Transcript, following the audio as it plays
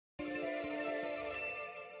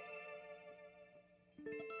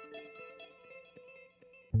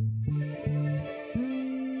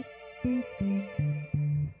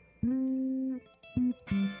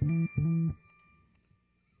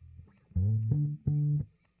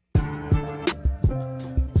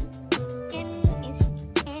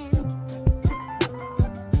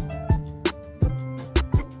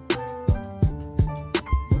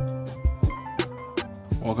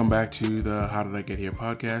back to the How Did I Get Here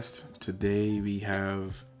podcast. Today we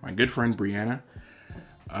have my good friend Brianna.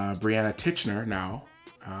 Brianna Titchener now.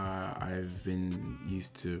 I've been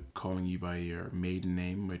used to calling you by your maiden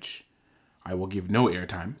name, which I will give no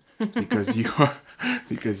airtime because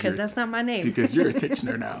because that's not my name. Because you're a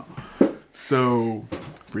Titchener now. So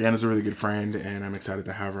Brianna's a really good friend, and I'm excited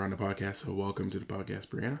to have her on the podcast. So welcome to the podcast,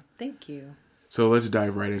 Brianna. Thank you. So let's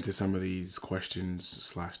dive right into some of these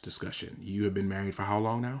questions / discussion. You have been married for how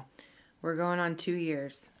long now? We're going on 2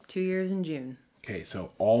 years. 2 years in June. Okay,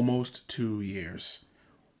 so almost 2 years.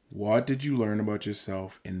 What did you learn about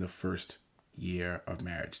yourself in the first year of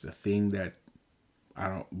marriage? The thing that,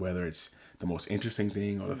 whether it's the most interesting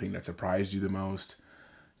thing or the thing that surprised you the most,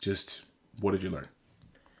 just what did you learn?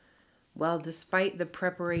 Well, despite the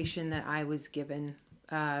preparation that I was given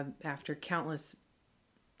after countless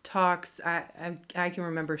talks, I can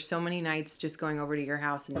remember so many nights just going over to your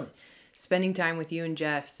house and spending time with you and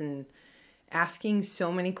Jess and asking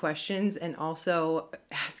so many questions and also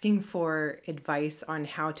asking for advice on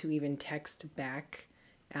how to even text back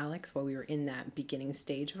Alex while we were in that beginning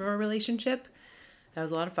stage of our relationship. That was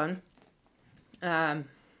a lot of fun. And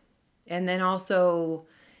then also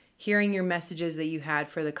hearing your messages that you had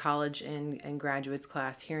for the college and graduates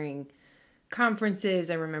class, hearing conferences.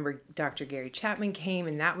 I remember Dr. Gary Chapman came,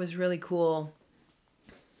 and that was really cool.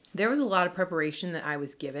 There was a lot of preparation that I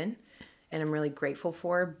was given, and I'm really grateful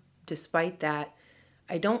for. Despite that,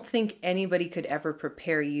 I don't think anybody could ever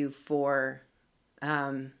prepare you for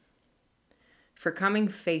coming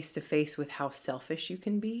face to face with how selfish you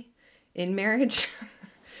can be in marriage.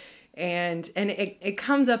 and it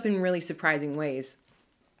comes up in really surprising ways.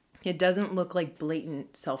 It doesn't look like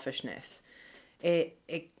blatant selfishness.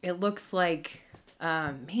 It looks like,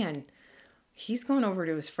 man, he's going over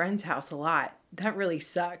to his friend's house a lot. That really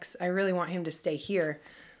sucks. I really want him to stay here.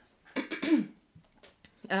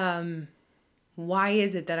 Why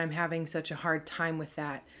is it that I'm having such a hard time with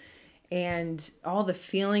that? And all the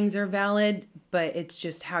feelings are valid, but it's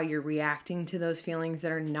just how you're reacting to those feelings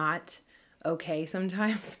that are not okay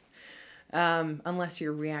sometimes. Unless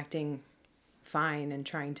you're reacting fine and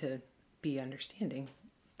trying to be understanding,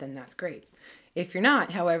 then that's great. If you're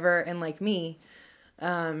not, however, and like me,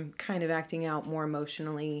 kind of acting out more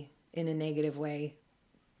emotionally in a negative way,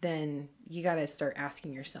 then you got to start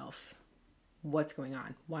asking yourself, what's going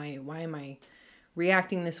on? Why am I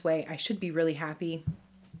reacting this way? I should be really happy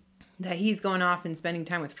that he's going off and spending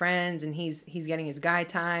time with friends and he's getting his guy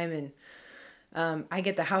time, and I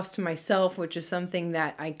get the house to myself, which is something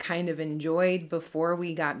that I kind of enjoyed before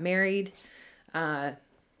we got married.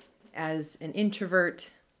 As an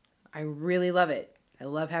introvert, I really love it. I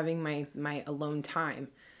love having my alone time.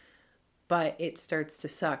 But it starts to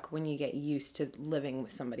suck when you get used to living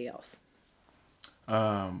with somebody else.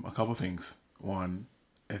 A couple things. One,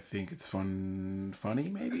 I think it's funny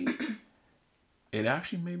maybe. It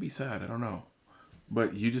actually may be sad. I don't know.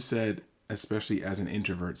 But you just said, especially as an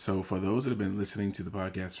introvert. So for those that have been listening to the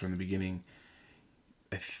podcast from the beginning,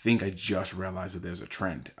 I think I just realized that there's a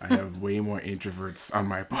trend. I have way more introverts on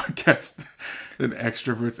my podcast than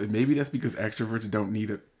extroverts, and maybe that's because extroverts don't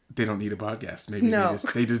need a podcast. Maybe no.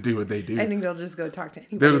 they just do what they do. I think they'll just go talk to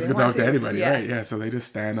anybody. They'll just go talk to anybody, yeah. right? Yeah. So they just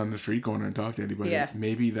stand on the street corner and talk to anybody. Yeah.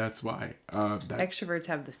 Maybe that's why. Extroverts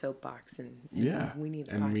have the soapbox, and we need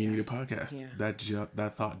a podcast. We need a podcast. Yeah.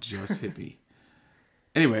 That thought just hit me.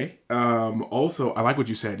 Anyway, also I like what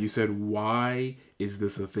you said. You said, "Why is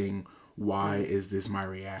this a thing? Why is this my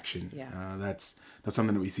reaction?" Yeah. That's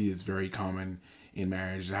something that we see is very common in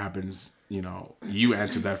marriage. It happens, you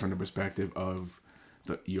answered that from the perspective of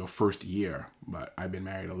your first year, but I've been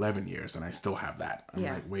married 11 years and I still have that. I'm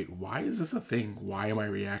like, wait, why is this a thing? Why am I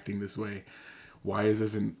reacting this way? Why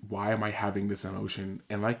am I having this emotion?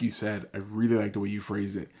 And like you said, I really like the way you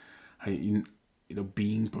phrased it.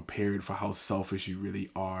 Being prepared for how selfish you really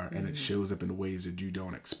are, and it shows up in ways that you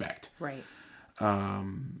don't expect. Right.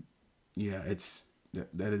 Yeah, it's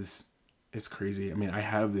crazy. I mean, I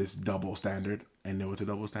have this double standard. I know it's a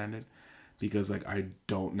double standard because I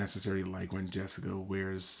don't necessarily like when Jessica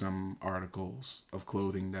wears some articles of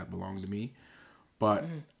clothing that belong to me, but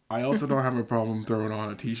I also don't have a problem throwing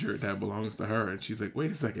on a t-shirt that belongs to her. And she's like,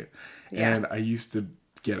 wait a second. Yeah. And I used to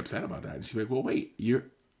get upset about that. And she's like, well, wait,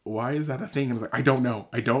 why is that a thing? And I was like, I don't know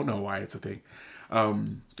why it's a thing.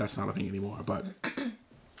 That's not a thing anymore, but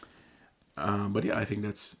yeah, I think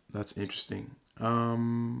that's interesting.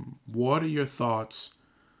 What are your thoughts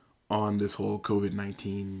on this whole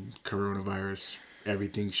COVID-19 coronavirus,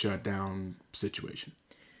 everything shut down situation?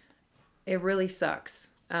 It really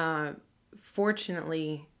sucks.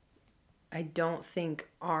 Fortunately, I don't think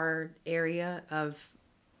our area of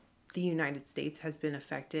the United States has been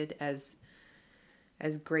affected as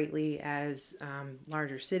greatly as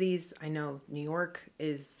larger cities. I know New York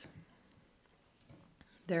is,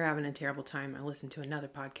 they're having a terrible time. I listened to another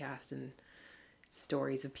podcast and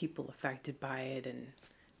stories of people affected by it and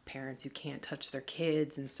parents who can't touch their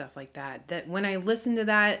kids and stuff like that. That when I listen to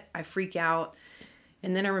that, I freak out.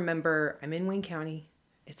 And then I remember I'm in Wayne County.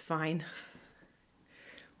 It's fine.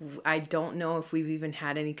 I don't know if we've even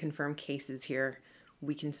had any confirmed cases here.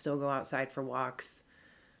 We can still go outside for walks.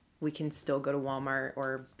 We can still go to Walmart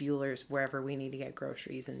or Bueller's, wherever we need to get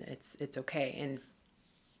groceries, and it's okay. And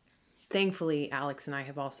thankfully, Alex and I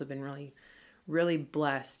have also been really, really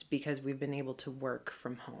blessed because we've been able to work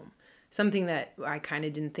from home. Something that I kind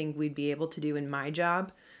of didn't think we'd be able to do in my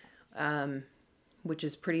job, which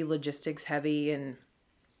is pretty logistics heavy and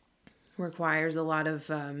requires a lot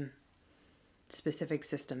of specific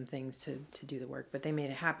system things to do the work. But they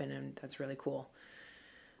made it happen, and that's really cool.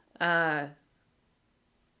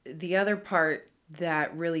 The other part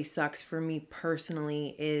that really sucks for me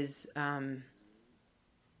personally is how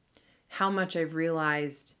much I've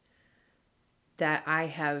realized that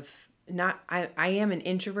I am an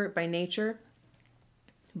introvert by nature,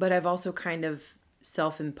 but I've also kind of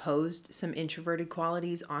self-imposed some introverted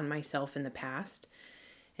qualities on myself in the past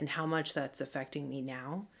and how much that's affecting me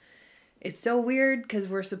now. It's so weird because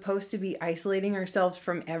we're supposed to be isolating ourselves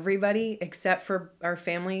from everybody except for our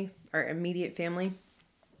family, our immediate family.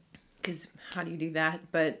 Because how do you do that?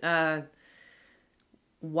 But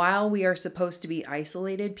while we are supposed to be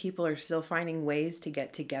isolated, people are still finding ways to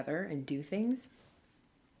get together and do things.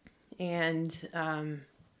 And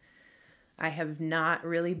I have not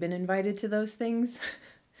really been invited to those things.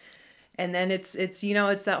 And then it's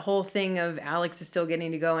that whole thing of Alex is still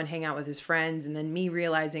getting to go and hang out with his friends. And then me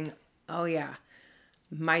realizing, oh yeah,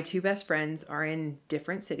 my two best friends are in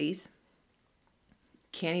different cities.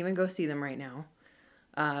 Can't even go see them right now.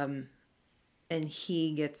 And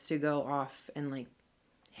he gets to go off and like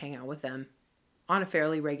hang out with them on a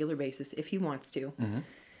fairly regular basis if he wants to. Mm-hmm.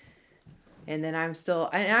 And then I'm still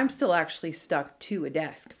actually stuck to a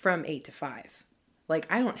desk from 8 to 5. Like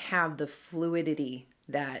I don't have the fluidity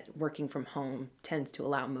that working from home tends to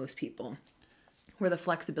allow most people, or the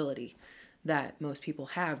flexibility that most people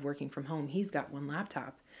have working from home. He's got one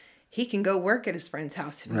laptop. He can go work at his friend's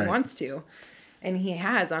house if he wants to. And he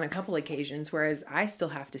has on a couple occasions, whereas I still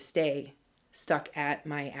have to stay stuck at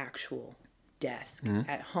my actual desk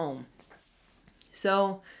at home.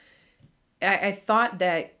 So I thought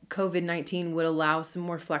that COVID-19 would allow some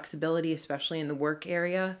more flexibility, especially in the work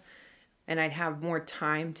area, and I'd have more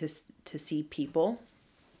time to see people.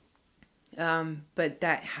 But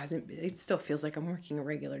that hasn't, it still feels like I'm working a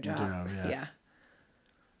regular job. Yeah.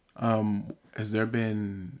 Has there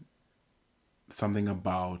been something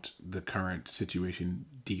about the current situation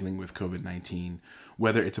dealing with COVID-19,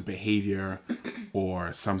 whether it's a behavior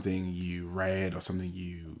or something you read or something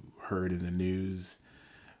you heard in the news?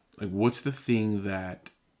 Like, what's the thing that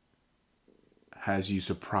has you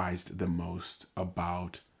surprised the most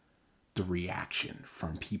about the reaction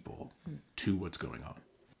from people to what's going on?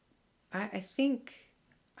 I think,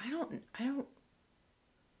 I don't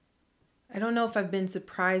know if I've been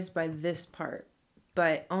surprised by this part,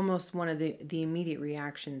 but almost one of the immediate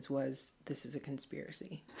reactions was, this is a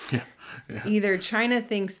conspiracy. Yeah. Either China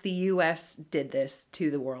thinks the U.S. did this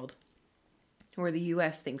to the world, or the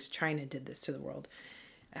U.S. thinks China did this to the world.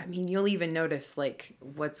 I mean, you'll even notice, like,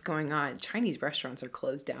 what's going on. Chinese restaurants are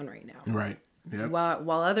closed down right now. Right. Yep.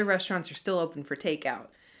 While other restaurants are still open for takeout.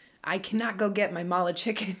 I cannot go get my mala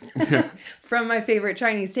chicken from my favorite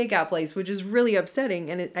Chinese takeout place, which is really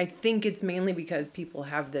upsetting. And I think it's mainly because people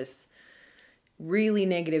have this really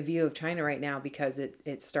negative view of China right now because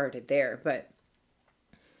it started there. But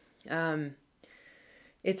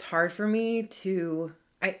it's hard for me to...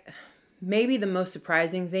 Maybe the most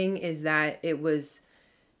surprising thing is that it was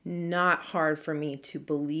not hard for me to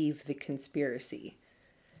believe the conspiracy.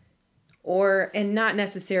 And not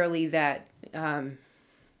necessarily that...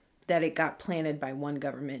 that it got planted by one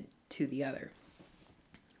government to the other,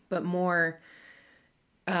 but more,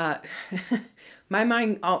 my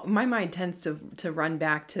mind tends to run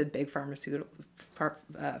back to big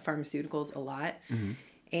pharmaceuticals a lot. Mm-hmm.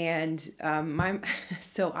 And,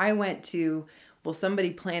 so I went to,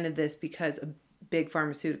 somebody planted this because big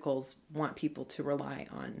pharmaceuticals want people to rely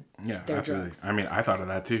on their absolutely. drugs. I mean, I thought of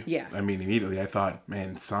that too. Yeah. I mean, immediately I thought,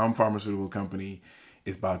 man, some pharmaceutical company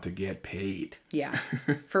is about to get paid. Yeah,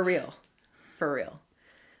 for real.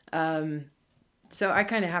 So I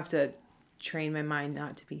kind of have to train my mind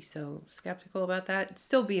not to be so skeptical about that.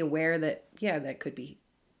 Still be aware that, that could be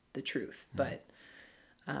the truth, but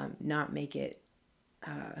not make it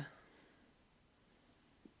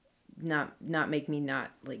not make me not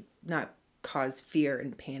cause fear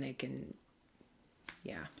and panic and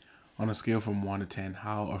yeah. On a scale from 1 to 10,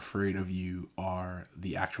 how afraid of you are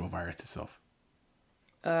the actual virus itself?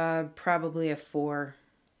 Probably a 4.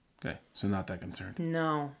 Okay, so not that concerned.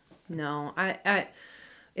 No. I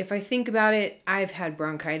if I think about it, I've had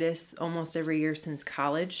bronchitis almost every year since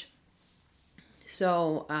college.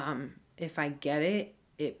 So, if I get it,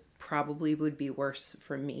 it probably would be worse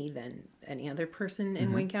for me than any other person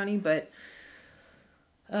in Wayne County. But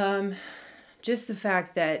just the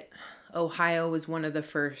fact that Ohio was one of the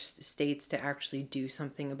first states to actually do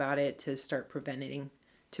something about it, to start preventing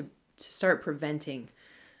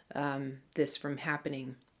this from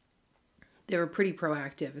happening. They were pretty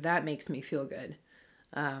proactive. That makes me feel good.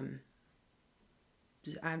 I'm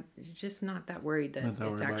just not that worried that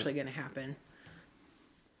it's actually going to happen.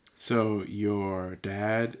 So your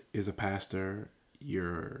dad is a pastor.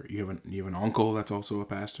 You have an uncle that's also a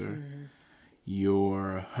pastor. Mm-hmm.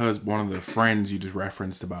 Your husband, one of the friends you just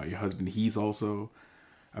referenced about your husband, he's also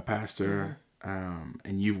a pastor. Mm-hmm.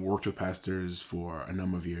 And you've worked with pastors for a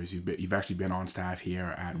number of years. You've actually been on staff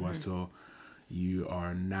here at West Hill. You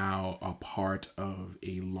are now a part of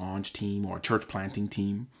a launch team or a church planting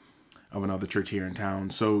team of another church here in town.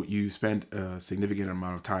 So you spent a significant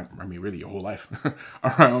amount of time, I mean, really your whole life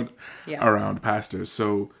around pastors.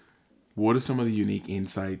 So what are some of the unique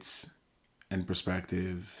insights and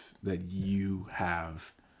perspective that you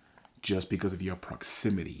have just because of your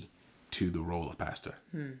proximity to the role of pastor?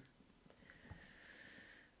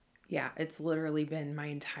 Yeah, it's literally been my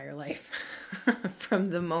entire life from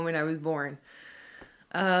the moment I was born.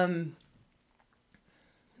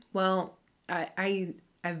 Well,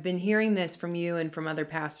 I've been hearing this from you and from other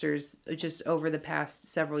pastors just over the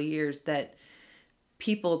past several years that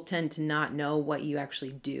people tend to not know what you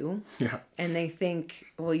actually do. Yeah. And they think,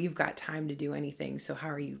 well, you've got time to do anything. So how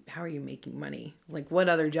are you making money? Like, what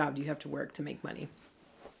other job do you have to work to make money?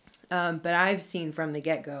 But I've seen from the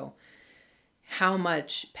get-go how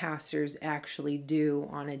much pastors actually do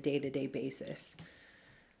on a day-to-day basis.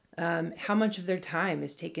 How much of their time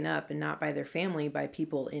is taken up, and not by their family, by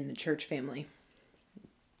people in the church family.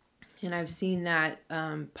 And I've seen that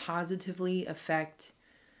positively affect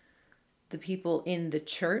the people in the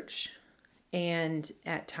church, and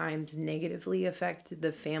at times negatively affect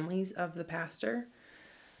the families of the pastor.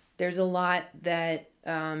 There's a lot that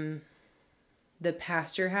the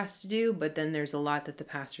pastor has to do, but then there's a lot that the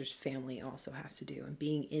pastor's family also has to do. And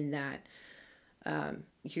being in that,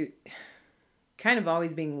 you kind of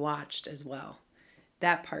always being watched as well.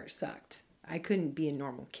 That part sucked. I couldn't be a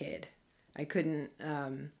normal kid. I couldn't,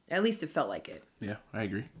 at least it felt like it. Yeah, I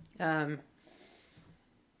agree. I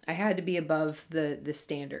had to be above the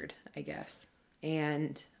standard, I guess.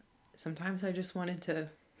 And sometimes I just wanted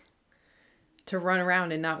to run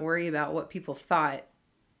around and not worry about what people thought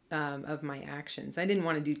of my actions. I didn't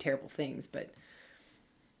want to do terrible things, but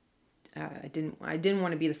I didn't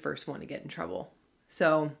want to be the first one to get in trouble.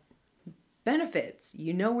 So benefits,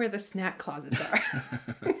 you know where the snack closets are.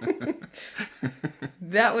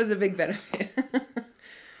 That was a big benefit.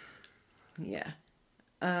 Yeah.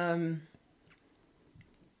 I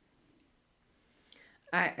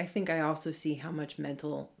think I also see how much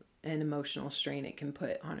mental and emotional strain it can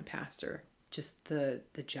put on a pastor, just the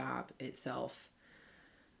job itself.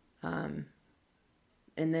 And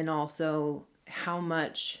then also how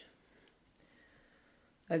much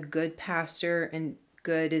a good pastor, and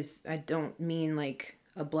good is, I don't mean like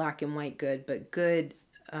a black and white good, but good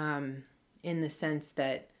in the sense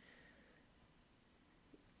that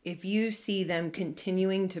if you see them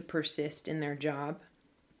continuing to persist in their job,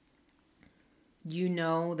 you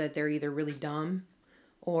know that they're either really dumb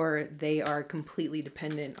or they are completely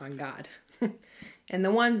dependent on God. And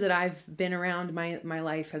the ones that I've been around my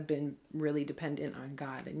life have been really dependent on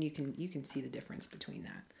God, and you can see the difference between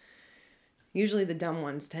that. Usually the dumb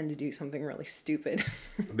ones tend to do something really stupid.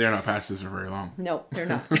 They're not pastors for very long. No, they're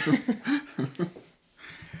not.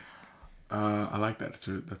 I like that. That's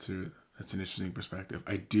an interesting perspective.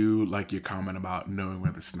 I do like your comment about knowing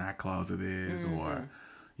where the snack closet is, or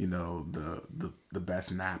the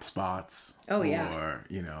best nap spots. Oh, yeah. Or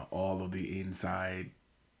all of the inside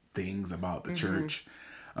things about the church,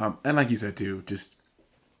 and like you said too, just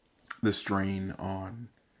the strain on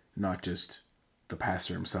not just the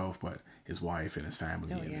pastor himself, but his wife and his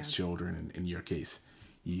family his children. And in your case,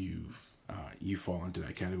 you fall into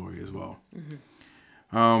that category as well.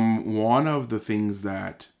 One of the things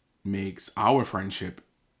that makes our friendship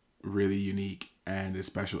really unique and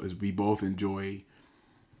special is we both enjoy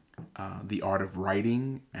the art of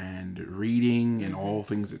writing and reading and all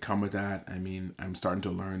things that come with that. I mean, I'm starting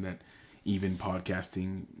to learn that even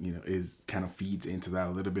podcasting, is kind of feeds into that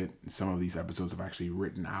a little bit. Some of these episodes I've actually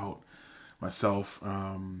written out myself.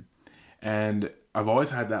 And I've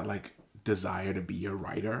always had that like desire to be a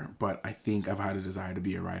writer, but I think I've had a desire to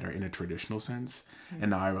be a writer in a traditional sense.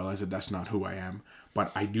 And now I realize that that's not who I am.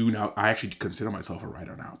 But I do now, I actually consider myself a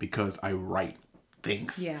writer now because I write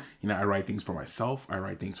things. Yeah. I write things for myself. I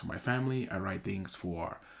write things for my family. I write things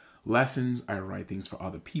for lessons. I write things for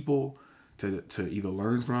other people to either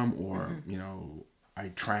learn from or, I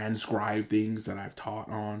transcribe things that I've taught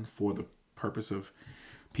on for the purpose of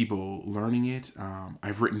people learning it.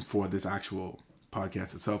 I've written for this actual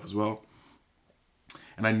podcast itself as well.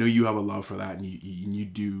 And I know you have a love for that, and you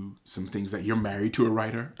do some things that you're married to a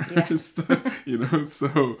writer. Yeah. so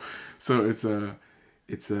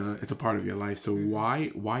it's a part of your life. So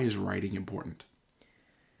why is writing important?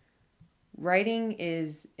 Writing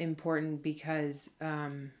is important because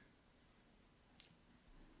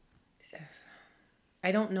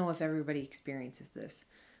I don't know if everybody experiences this,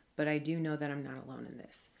 but I do know that I'm not alone in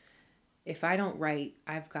this. If I don't write,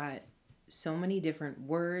 I've got so many different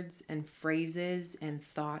words and phrases and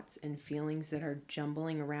thoughts and feelings that are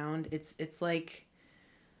jumbling around. It's like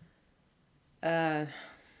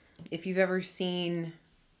if you've ever seen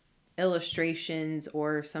illustrations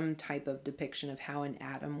or some type of depiction of how an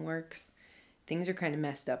atom works, things are kind of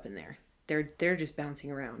messed up in there. They're just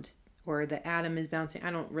bouncing around, or the atom is bouncing.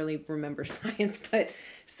 I don't really remember science, but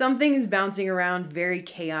something is bouncing around very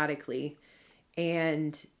chaotically.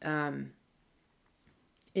 And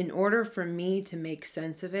in order for me to make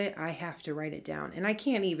sense of it, I have to write it down. And I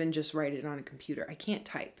can't even just write it on a computer. I can't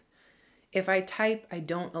type. If I type, I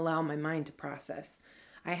don't allow my mind to process.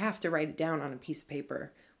 I have to write it down on a piece of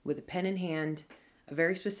paper with a pen in hand, a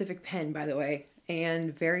very specific pen, by the way,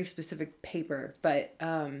 and very specific paper. But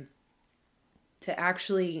to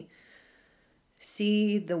actually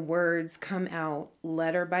see the words come out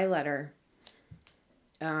letter by letter,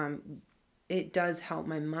 it does help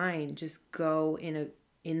my mind just go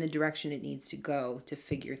in the direction it needs to go to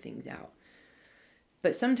figure things out.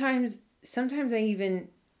 But sometimes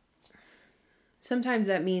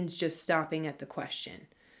that means just stopping at the question.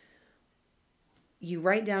 You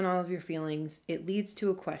write down all of your feelings, it leads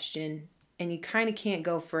to a question, and you kind of can't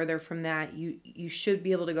go further from that. You should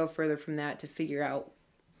be able to go further from that to figure out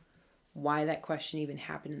why that question even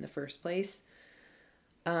happened in the first place.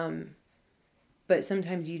 But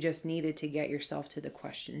sometimes you just need it to get yourself to the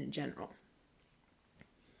question in general.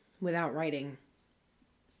 Without writing,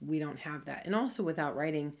 we don't have that. And also without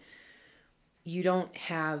writing, you don't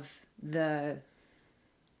have the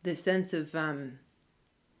sense of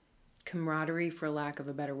camaraderie, for lack of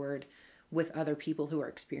a better word, with other people who are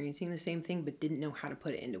experiencing the same thing but didn't know how to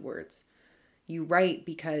put it into words. You write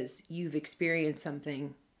because you've experienced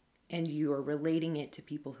something and you are relating it to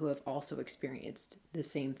people who have also experienced the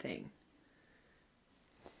same thing.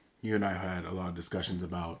 You and I had a lot of discussions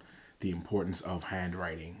about the importance of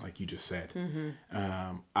handwriting, like you just said.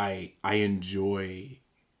 I enjoy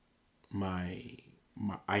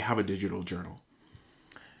I have a digital journal,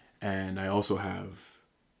 and I also have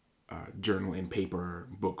a journal in paper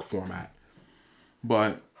book format.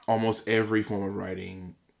 But almost every form of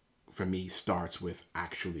writing for me starts with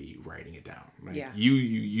actually writing it down. Like Yeah.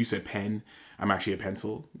 You said pen. I'm actually a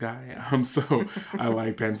pencil guy. So I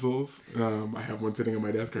like pencils. I have one sitting on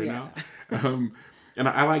my desk right now. And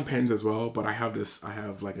I like pens as well, but I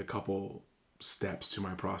have like a couple steps to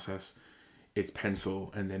my process. It's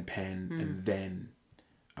pencil and then pen and then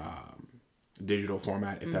digital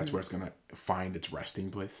format, if that's where it's going to find its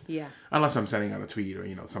resting place. Yeah. Unless I'm sending out a tweet or,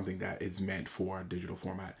 something that is meant for digital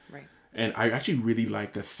format. Right. And I actually really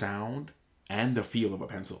like the sound and the feel of a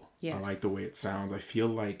pencil. Yes. I like the way it sounds. I feel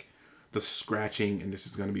like the scratching, and this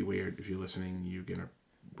is going to be weird. If you're listening, you're going to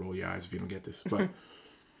roll your eyes if you don't get this. But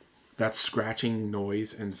that scratching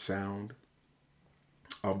noise and sound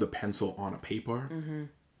of the pencil on a paper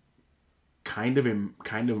kind of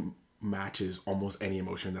matches almost any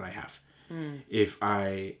emotion that I have. If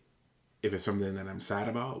it's something that I'm sad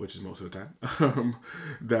about, which is most of the time,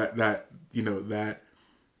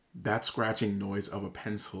 that scratching noise of a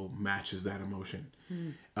pencil matches that emotion.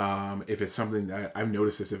 If it's something that I've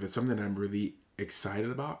noticed this, if it's something that I'm really excited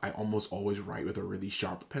about, I almost always write with a really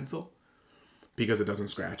sharp pencil because it doesn't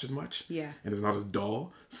scratch as much. Yeah. And it's not as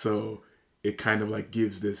dull. So it kind of like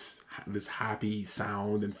gives this happy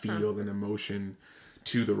sound and feel and emotion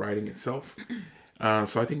to the writing itself.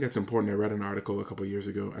 So I think that's important. I read an article a couple of years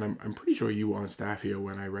ago, and I'm pretty sure you were on staff here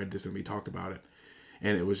when I read this and we talked about it.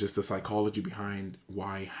 And it was just the psychology behind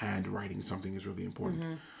why handwriting something is really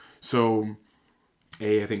important. So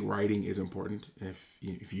I think writing is important.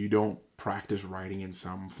 If you don't practice writing in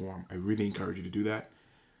some form, I really encourage you to do that.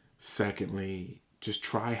 Secondly, just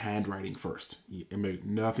try handwriting first. I mean,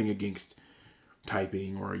 nothing against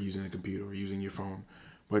typing or using a computer or using your phone,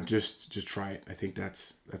 but just try it. I think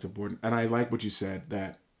that's important. And I like what you said,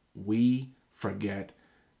 that we forget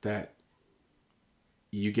that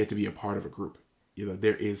you get to be a part of a group.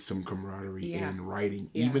 There is some camaraderie Yeah. in writing,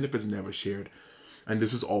 Yeah. even if it's never shared. And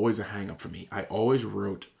this was always a hang up for me. I always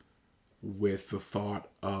wrote with the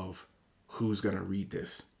thought of who's going to read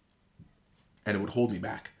this, and it would hold me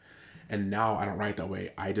back. And now I don't write that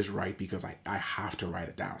way. I just write because I have to write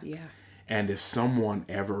it down. Yeah. And if someone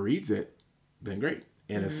ever reads it, then great.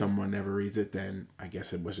 And if someone never reads it, then I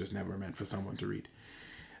guess it was just never meant for someone to read.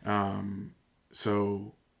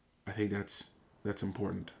 So I think that's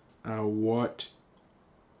important. What's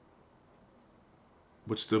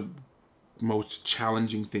the most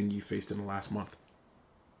challenging thing you faced in the last month?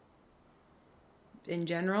 In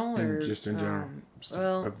general, or Just in general. Just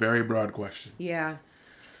well, a very broad question. yeah.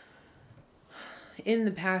 In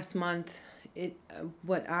the past month,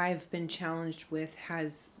 what I've been challenged with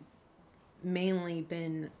has mainly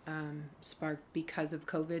been sparked because of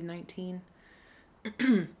COVID-19.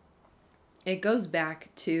 It goes back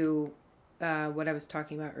to what I was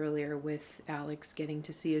talking about earlier with Alex getting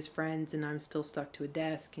to see his friends, and I'm still stuck to a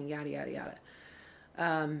desk and yada yada yada.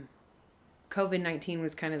 COVID-19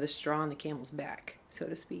 was kind of the straw on the camel's back, so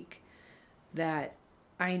to speak. That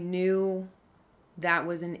I knew that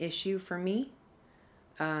was an issue for me.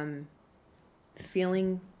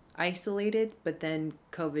 Feeling isolated, but then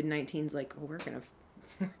COVID-19's like, oh, we're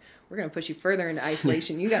gonna push you further into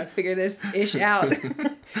isolation. You gotta figure this ish out.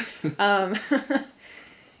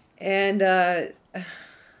 And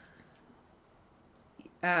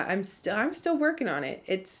I'm still working on it.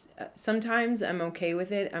 It's sometimes I'm okay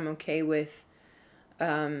with it. I'm okay with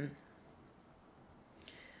when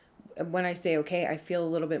I say okay, I feel a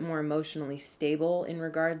little bit more emotionally stable in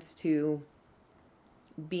regards to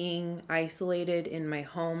being isolated in my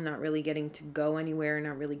home, not really getting to go anywhere,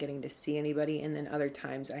 not really getting to see anybody. And then other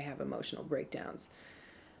times I have emotional breakdowns.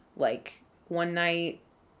 Like one night,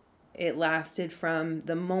 it lasted from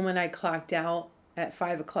the moment I clocked out at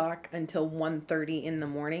 5:00 until 1:30 in the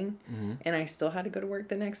morning. Mm-hmm. And I still had to go to work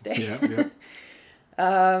the next day.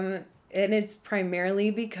 Yeah. And it's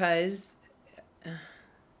primarily because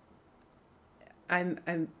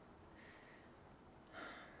I'm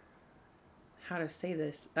how to say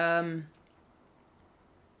this.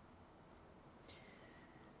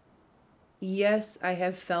 Yes, I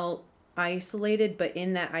have felt isolated, but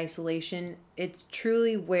in that isolation, it's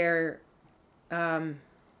truly where Satan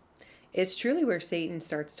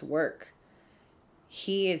starts to work.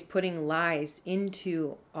 He is putting lies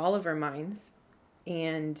into all of our minds,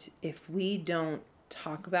 and if we don't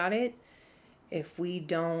talk about it, if we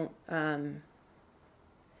don't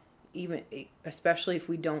especially if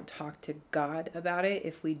we don't talk to God about it,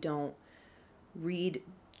 if we don't read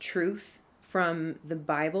truth from the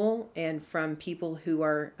Bible and from people who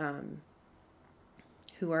are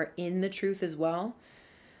in the truth as well,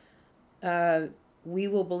 we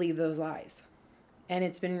will believe those lies. And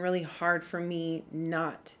it's been really hard for me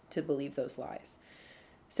not to believe those lies.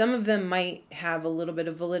 Some of them might have a little bit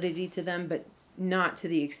of validity to them, but not to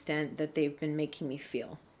the extent that they've been making me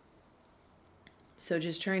feel. So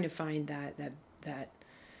just trying to find that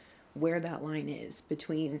where that line is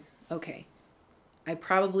between, okay, I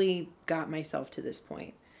probably got myself to this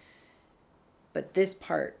point, but this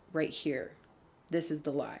part right here, this is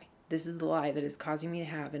the lie. This is the lie that is causing me to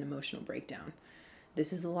have an emotional breakdown.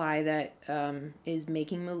 This is the lie that is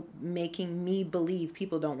making me believe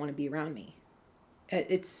people don't want to be around me.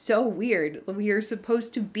 It's so weird. We are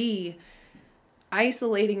supposed to be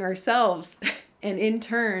isolating ourselves, and in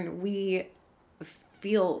turn, we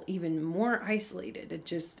feel even more isolated.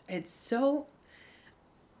 It's so.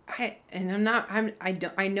 I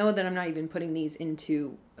know that I'm not even putting these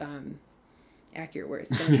into accurate words.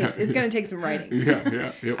 It's gonna take some writing.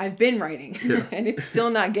 Yeah. I've been writing, and it's still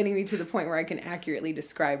not getting me to the point where I can accurately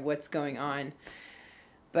describe what's going on.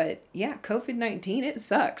 But yeah, COVID-19, it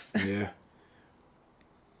sucks. Yeah.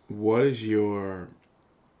 What is your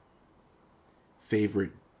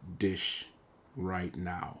favorite dish right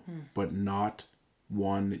now, but not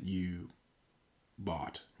one that you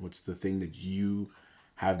bought? What's the thing that you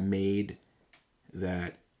have made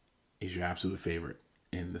that is your absolute favorite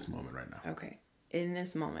in this moment right now? Okay, in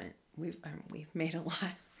this moment, we've made a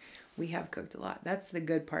lot. We have cooked a lot. That's the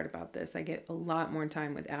good part about this. I get a lot more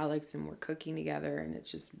time with Alex and we're cooking together and it's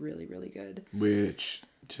just really, really good. Which,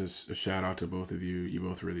 just a shout out to both of you. You're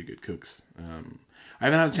both really good cooks. I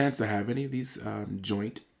haven't had a chance to have any of these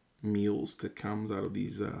joint meals that comes out of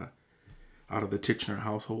these out of the Titchener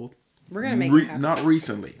household. We're gonna make it happen. Not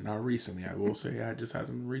recently. I will say I just had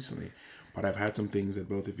some recently, but I've had some things that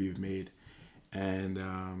both of you have made,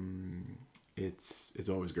 and it's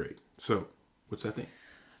always great. So, what's that thing?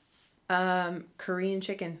 Korean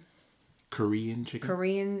chicken. Korean chicken?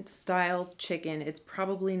 Korean style chicken. It's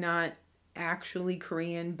probably not actually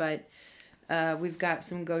Korean, but we've got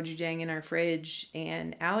some gochujang in our fridge,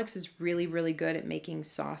 and Alex is really, really good at making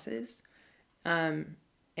sauces. And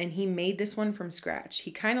he made this one from scratch.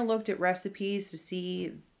 He kind of looked at recipes to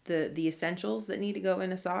see the essentials that need to go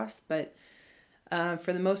in a sauce, but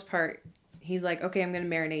for the most part, he's like, okay, I'm going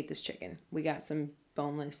to marinate this chicken. We got some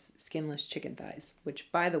boneless, skinless chicken thighs, which,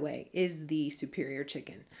 by the way, is the superior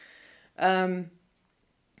chicken, other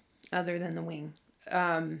than the wing.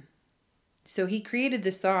 So he created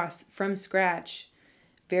the sauce from scratch,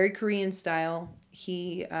 very Korean style.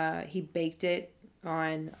 He baked it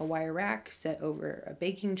on a wire rack set over a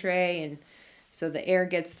baking tray, and so the air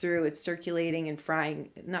gets through, it's circulating and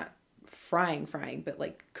frying, not frying, but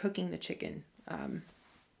like cooking the chicken.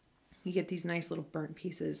 You get these nice little burnt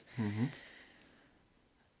pieces. Mm-hmm.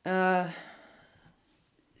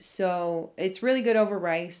 So it's really good over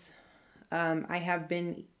rice. I have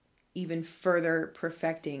been even further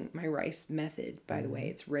perfecting my rice method, by the way.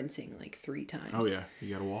 It's rinsing like 3 times. Oh, yeah.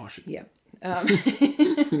 You got to wash it. Yep.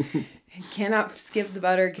 Cannot skip the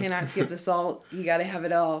butter, cannot skip the salt. You got to have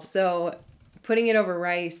it all. So putting it over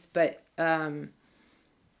rice, but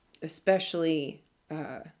especially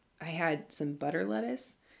I had some butter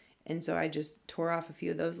lettuce. And so I just tore off a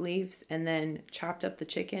few of those leaves and then chopped up the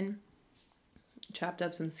chicken, chopped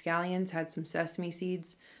up some scallions, had some sesame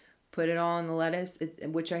seeds, put it all in the lettuce,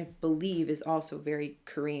 which I believe is also very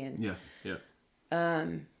Korean. Yes, yeah.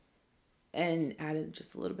 And added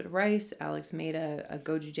just a little bit of rice. Alex made a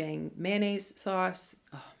gochujang mayonnaise sauce.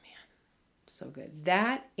 Oh, man, so good.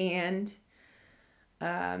 That and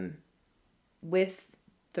with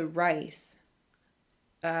the rice,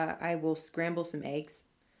 I will scramble some eggs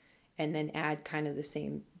and then add kind of the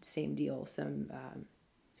same deal. Some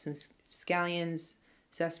scallions,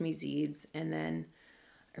 sesame seeds, and then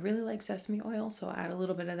I really like sesame oil, so I'll add a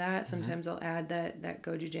little bit of that. Sometimes I'll add that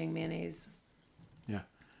gochujang mayonnaise. Yeah,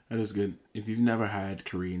 that is good. If you've never had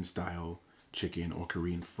Korean style chicken or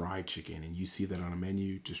Korean fried chicken and you see that on a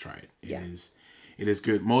menu, just try it. It is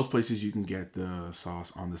good. Most places you can get the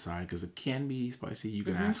sauce on the side because it can be spicy. You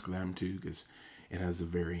can ask them to because it has a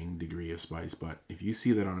varying degree of spice. But if you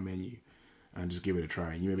see that on a menu, just give it a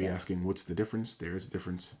try. You may be asking, what's the difference? There is a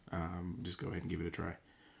difference. Just go ahead and give it a try.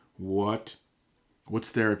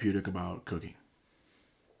 What's therapeutic about cooking?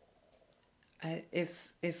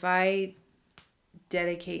 If I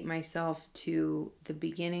dedicate myself to the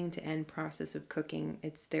beginning to end process of cooking,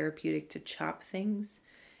 it's therapeutic to chop things.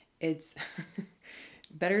 It's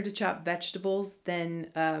better to chop vegetables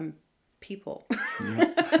than people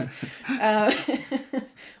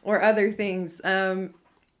or other things.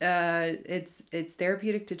 It's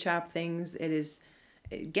therapeutic to chop things. It is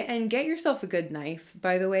get yourself a good knife,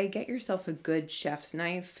 by the way. Get yourself a good chef's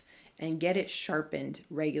knife and get it sharpened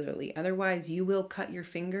regularly. Otherwise, you will cut your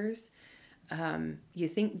fingers. You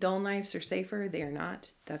think dull knives are safer? They are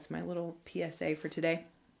not. That's my little PSA for today.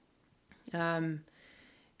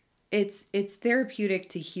 It's therapeutic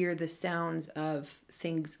to hear the sounds of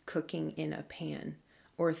things cooking in a pan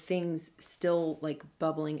or things still like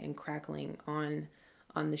bubbling and crackling on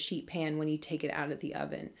the sheet pan when you take it out of the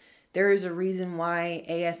oven. There is a reason why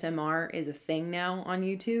ASMR is a thing now on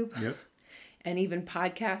YouTube. Yep. And even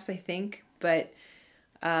podcasts, I think. But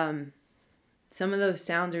some of those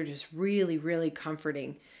sounds are just really, really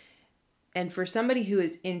comforting. And for somebody who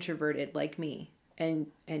is introverted like me and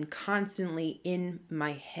constantly in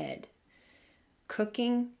my head,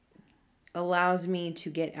 cooking allows me to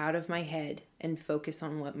get out of my head and focus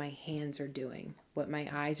on what my hands are doing, what my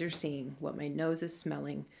eyes are seeing, what my nose is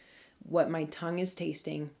smelling, what my tongue is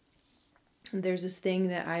tasting. There's this thing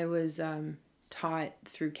that I was taught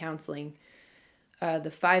through counseling,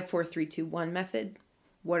 the 5, 4, 3, 2, 1 method.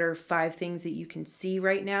 What are 5 things that you can see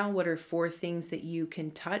right now? What are 4 things that you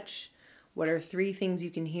can touch? What are 3 things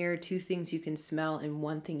you can hear, 2 things you can smell, and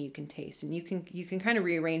 1 thing you can taste? And you can kind of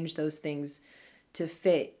rearrange those things to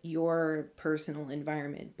fit your personal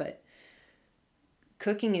environment. But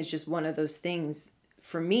cooking is just one of those things.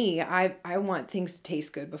 For me, I want things to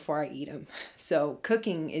taste good before I eat them. So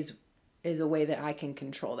cooking is a way that I can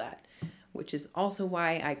control that. which is also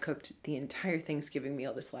why I cooked the entire Thanksgiving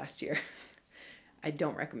meal this last year. I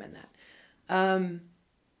don't recommend that.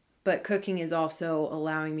 But cooking is also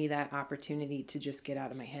allowing me that opportunity to just get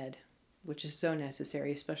out of my head, which is so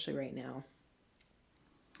necessary, especially right now.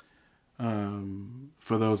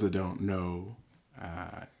 For those that don't know,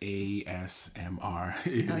 ASMR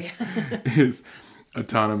is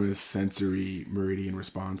autonomous sensory meridian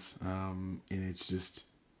response, and it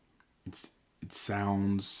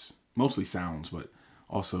sounds, mostly sounds, but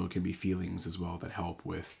also can be feelings as well that help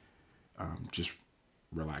with just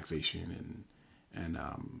relaxation and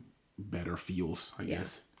better feels, I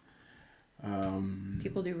guess.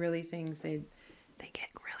 People do really things. They get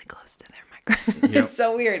really close to their microphone. Yep. It's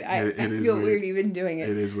so weird. I feel weird even doing it.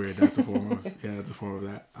 It is weird. That's a form of that's a form of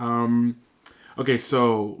that. Okay,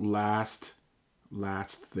 so last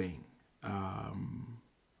thing.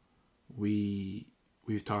 We've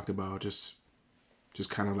talked about just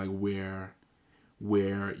kind of like where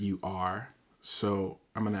you are. So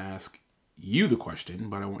I'm gonna ask you the question,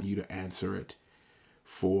 but I want you to answer it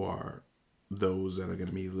for those that are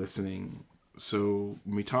gonna be listening. So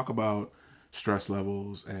when we talk about stress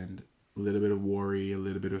levels and a little bit of worry, a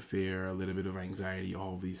little bit of fear, a little bit of anxiety,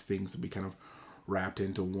 all of these things that be kind of wrapped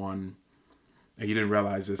into one. And you didn't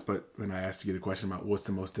realize this, but when I asked you the question about what's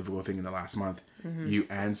the most difficult thing in the last month, you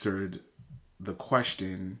answered the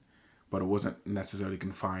question, but it wasn't necessarily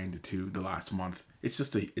confined to the last month. It's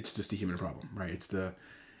just a human problem, right?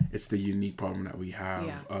 It's the unique problem that we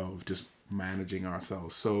have of just managing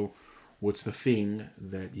ourselves. So what's the thing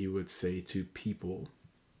that you would say to people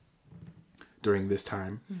during this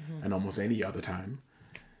time and almost any other time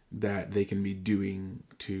that they can be doing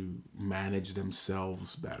to manage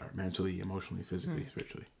themselves better, mentally, emotionally, physically,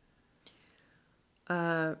 spiritually?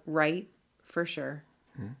 Right, for sure.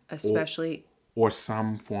 Especially... Or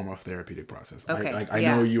some form of therapeutic process. Okay. I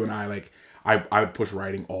know you and I would push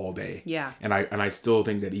writing all day. Yeah. And I still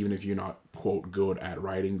think that even if you're not, quote, good at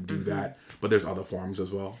writing, do that. But there's other forms as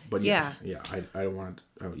well. But yes, I don't want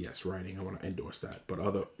to, yes, writing, I want to endorse that.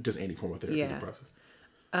 But just any form of therapeutic process.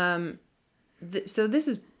 So this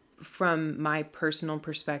is from my personal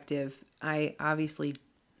perspective. I obviously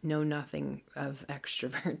know nothing of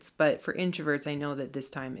extroverts, but for introverts, I know that this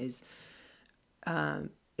time is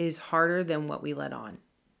harder than what we let on.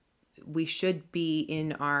 We should be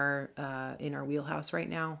in our wheelhouse right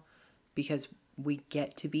now because we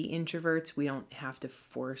get to be introverts. We don't have to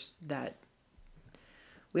force that.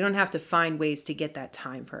 We don't have to find ways to get that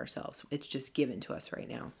time for ourselves. It's just given to us right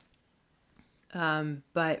now.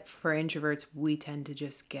 But for introverts, we tend to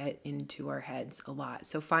just get into our heads a lot.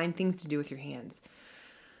 So find things to do with your hands.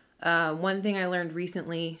 One thing I learned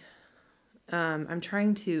recently, I'm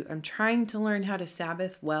trying to learn how to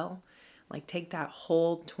Sabbath well, like take that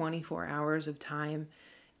whole 24 hours of time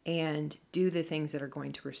and do the things that are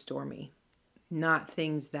going to restore me, not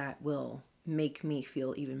things that will make me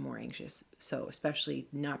feel even more anxious. So especially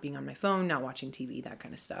not being on my phone, not watching TV, that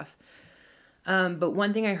kind of stuff. But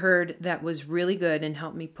one thing I heard that was really good and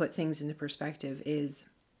helped me put things into perspective is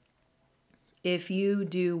if you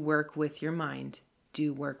do work with your mind,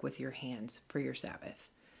 do work with your hands for your Sabbath.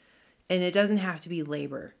 And it doesn't have to be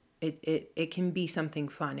labor. It can be something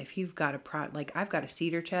fun. If you've got like I've got a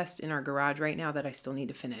cedar chest in our garage right now that I still need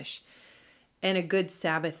to finish. And a good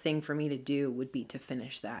Sabbath thing for me to do would be to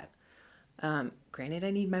finish that. Granted,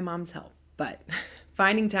 I need my mom's help, but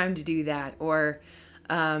finding time to do that, or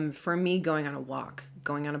for me, going on a walk,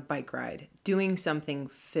 going on a bike ride, doing something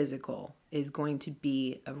physical is going to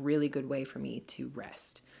be a really good way for me to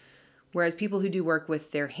rest. Whereas people who do work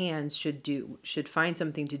with their hands should find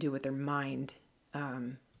something to do with their mind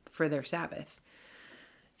for their Sabbath.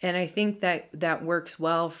 And I think that works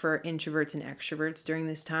well for introverts and extroverts during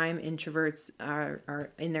this time. Introverts are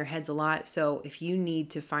in their heads a lot. So if you need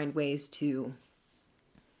to find ways to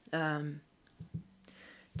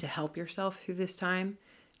help yourself through this time,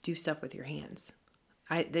 do stuff with your hands.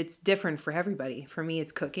 It's different for everybody. For me,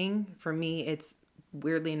 it's cooking. For me, it's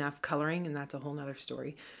weirdly enough coloring, and that's a whole nother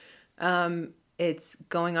story. It's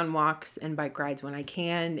going on walks and bike rides when I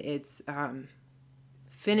can. It's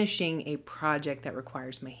finishing a project that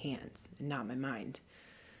requires my hands and not my mind.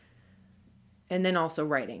 And then also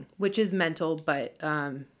writing, which is mental, but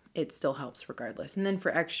it still helps regardless. And then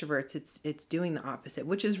for extroverts, it's doing the opposite,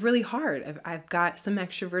 which is really hard. I've got some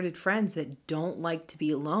extroverted friends that don't like to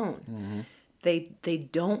be alone. Mm-hmm. They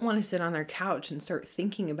don't want to sit on their couch and start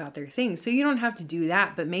thinking about their things. So you don't have to do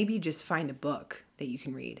that, but maybe just find a book that you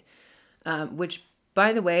can read, which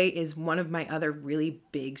by the way, is one of my other really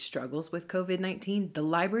big struggles with COVID-19. The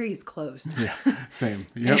library is closed. Yeah, same.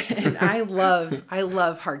 Yep. And I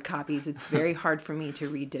love hard copies. It's very hard for me to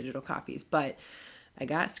read digital copies, but I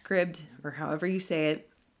got Scribd, or however you say it,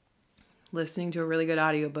 listening to a really good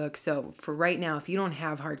audiobook. So for right now, if you don't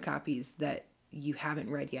have hard copies that you haven't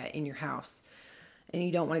read yet in your house and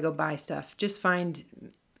you don't want to go buy stuff, just find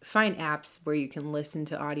apps where you can listen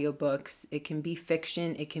to audiobooks. It can be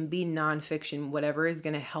fiction, it can be nonfiction, whatever is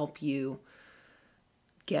going to help you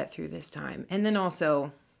get through this time. And then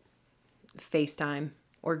also FaceTime,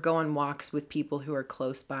 or go on walks with people who are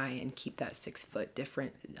close by and keep that 6 foot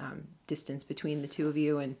different distance between the two of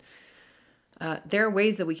you. And there are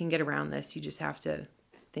ways that we can get around this. You just have to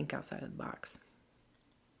think outside of the box.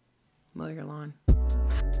 Mow your lawn.